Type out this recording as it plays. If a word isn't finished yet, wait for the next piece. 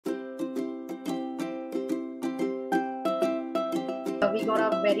we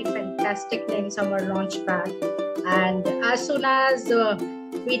got a very fantastic name, Summer Launchpad. And as soon as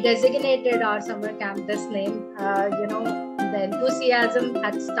we designated our summer camp this name, the enthusiasm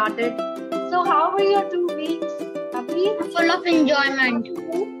had started. So how were your 2 weeks? Happy? Full of enjoyment.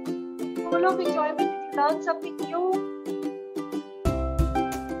 Full of enjoyment. Did you learn something new?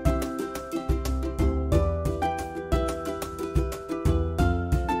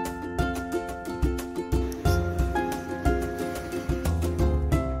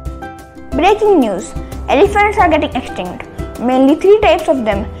 Breaking news. Elephants are getting extinct. Mainly 3 types of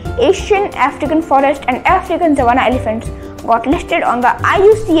them, Asian, African forest and African savanna elephants, got listed on the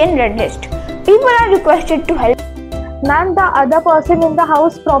IUCN Red List. People are requested to help. Ma'am, the other person in the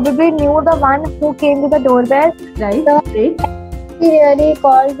house probably knew the one who came to the doorbell. Right. He really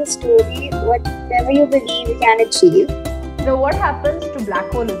called the story, whatever you believe you can achieve. So what happens to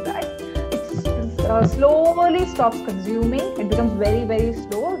black hole is that it slowly stops consuming. It becomes very, very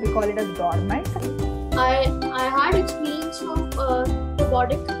slow. We call it as dormant. I had experience of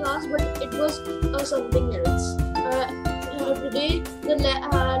robotics class, but it was something else. Today, the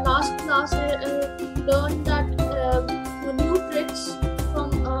last class, I learned that new tricks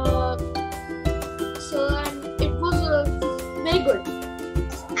from sir, and it was very good.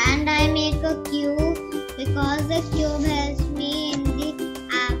 And I make a cube because the cube helps me in the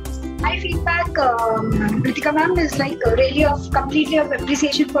apps. My feedback, Kritika ma'am, is like really completely of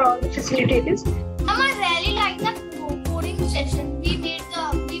appreciation for all the facilitators. I really like the coding session. We made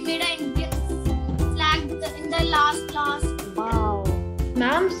an Indian flag in the last class. Wow.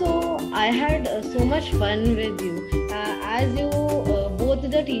 Ma'am, so I had so much fun with you. As you, both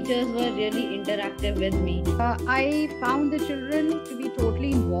the teachers were really interactive with me. I found the children to be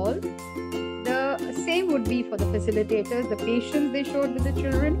totally involved. The same would be for the facilitators, the patience they showed with the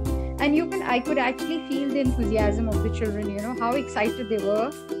children. And I could actually feel the enthusiasm of the children, how excited they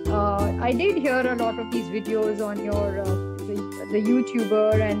were. I did hear a lot of these videos on your the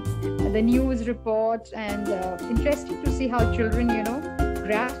YouTuber and the news reports, and interesting to see how children,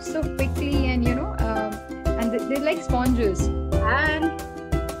 grasp so quickly and, and they're like sponges. And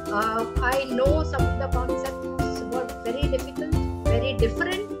I know some of the concepts were very difficult, very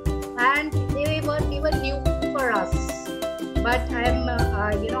different, and they were even new for us. But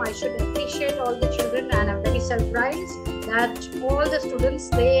I should appreciate all the children, and I'm very surprised that all the students,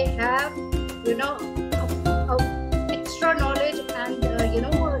 they have, extra knowledge, and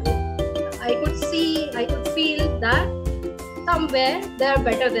I could feel that somewhere they are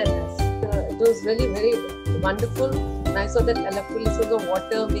better than us. It was really very wonderful. And I saw that electrolysis of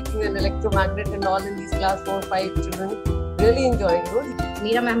water making an electromagnet and all in these class 4 or 5 children. Really enjoyed it.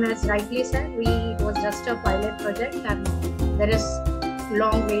 Meera ma'am has rightly said, it was just a pilot project, and there is a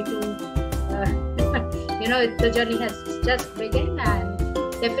long way to, the journey has just begun, and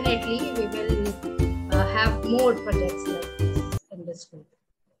definitely we will have more projects like